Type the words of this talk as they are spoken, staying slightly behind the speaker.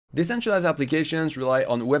Decentralized applications rely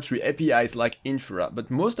on Web3 APIs like Infra,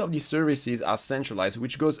 but most of these services are centralized,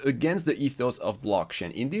 which goes against the ethos of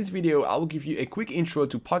blockchain. In this video, I will give you a quick intro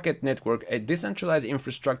to Pocket Network, a decentralized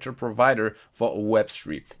infrastructure provider for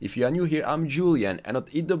Web3. If you are new here, I'm Julian, and at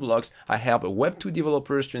EatTheBlocks, I help Web2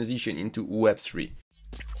 developers transition into Web3.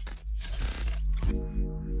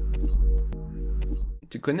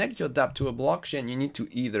 To connect your dApp to a blockchain, you need to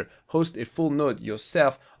either host a full node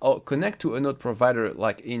yourself or connect to a node provider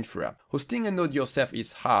like Infra. Hosting a node yourself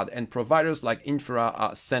is hard, and providers like Infra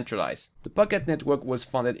are centralized. The Pocket Network was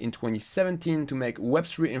founded in 2017 to make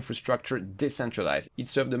Web3 infrastructure decentralized. It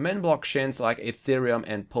served the main blockchains like Ethereum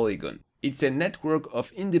and Polygon. It's a network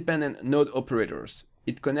of independent node operators.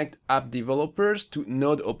 It connects app developers to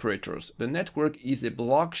node operators. The network is a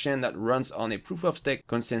blockchain that runs on a proof-of-stake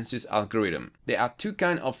consensus algorithm. There are two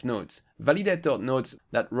kinds of nodes: validator nodes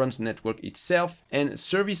that runs the network itself, and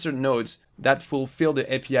servicer nodes that fulfill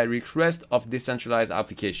the API request of decentralized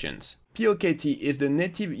applications. POKT is the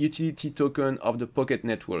native utility token of the Pocket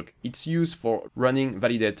Network. It's used for running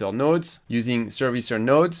validator nodes, using servicer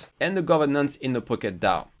nodes, and the governance in the Pocket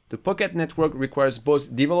DAO. The Pocket Network requires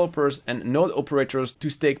both developers and node operators to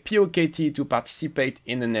stake POKT to participate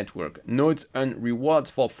in the network. Nodes earn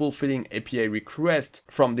rewards for fulfilling API requests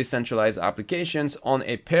from decentralized applications on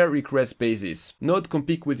a per-request basis. Nodes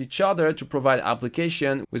compete with each other to provide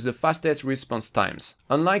applications with the fastest response times.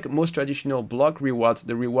 Unlike most traditional block rewards,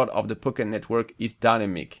 the reward of the Pocket Network is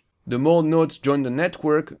dynamic. The more nodes join the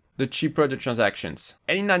network, the cheaper the transactions.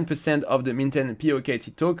 89% of the minted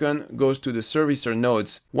POKT token goes to the servicer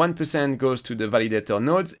nodes, 1% goes to the validator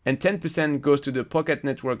nodes, and 10% goes to the Pocket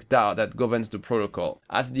Network DAO that governs the protocol.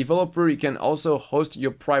 As a developer, you can also host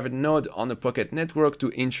your private node on the Pocket Network to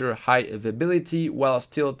ensure high availability while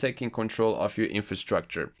still taking control of your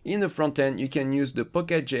infrastructure. In the front end, you can use the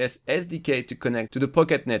Pocket.js SDK to connect to the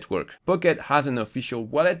Pocket Network. Pocket has an official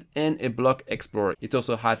wallet and a block explorer. It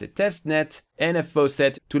also has a testnet and a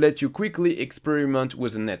faucet to let you quickly experiment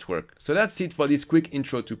with the network. So that's it for this quick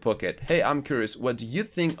intro to Pocket. Hey, I'm curious, what do you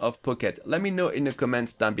think of Pocket? Let me know in the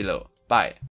comments down below. Bye.